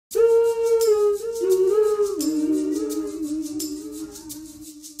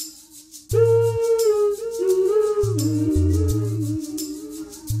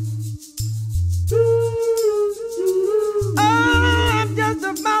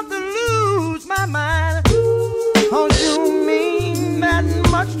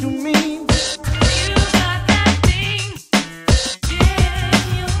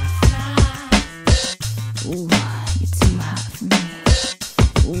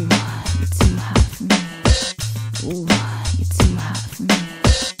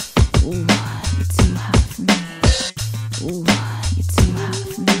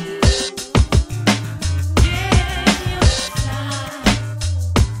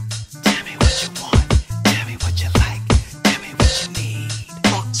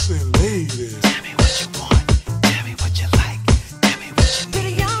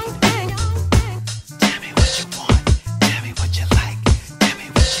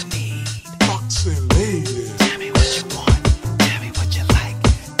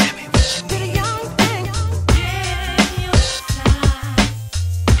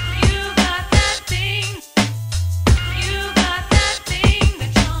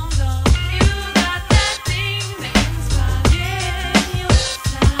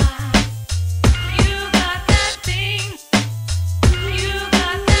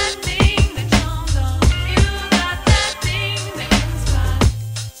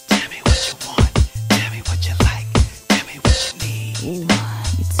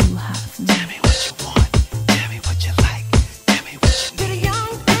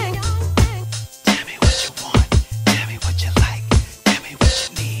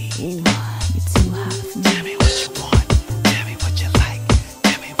Ooh, you're too hot for me. Tell me what you want. Tell me what you like.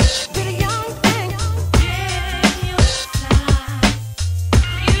 Tell me what you need. Young thing. Yeah, you fly.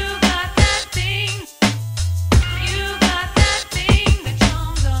 You got that thing. You got that thing that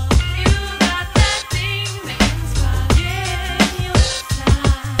charms us. You got that thing that inspires. Yeah, you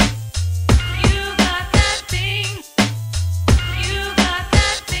fly. You got that thing. You got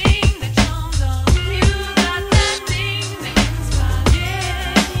that thing that charms us. You got that thing that inspires.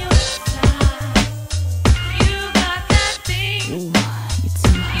 Yeah, you fly. You got that thing. Ooh, you're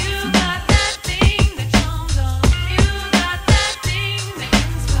too hot You for me. got that thing that charms us. You got that thing that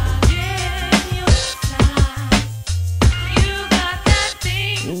inspires. Yeah, you fly. You got that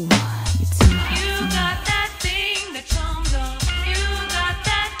thing. Ooh, you're too hot You for me. got that thing that charms us. You got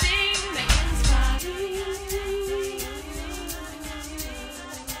that thing that inspires.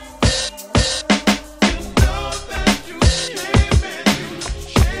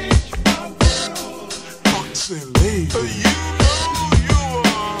 Foxy lady. You know you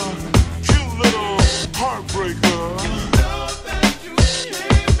are cute little heartbreaker.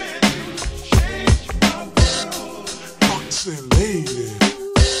 Foxy lady.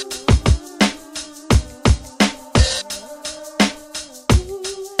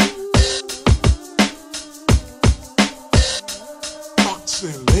 Foxy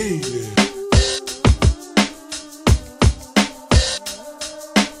lady.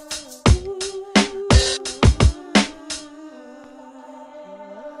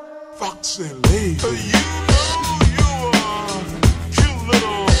 Foxy lady. You know you are cute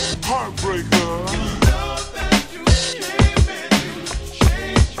little heartbreaker.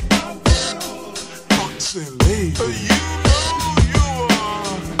 Foxy lady. You know you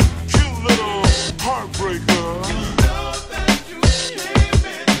are cute little heartbreaker.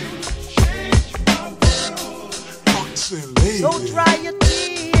 Foxy lady. So dry your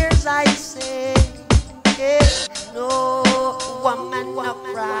tears, I say. Yeah, no woman no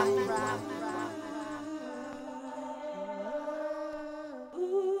cry.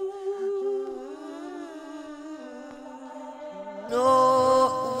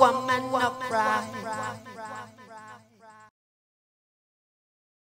 No woman no cry.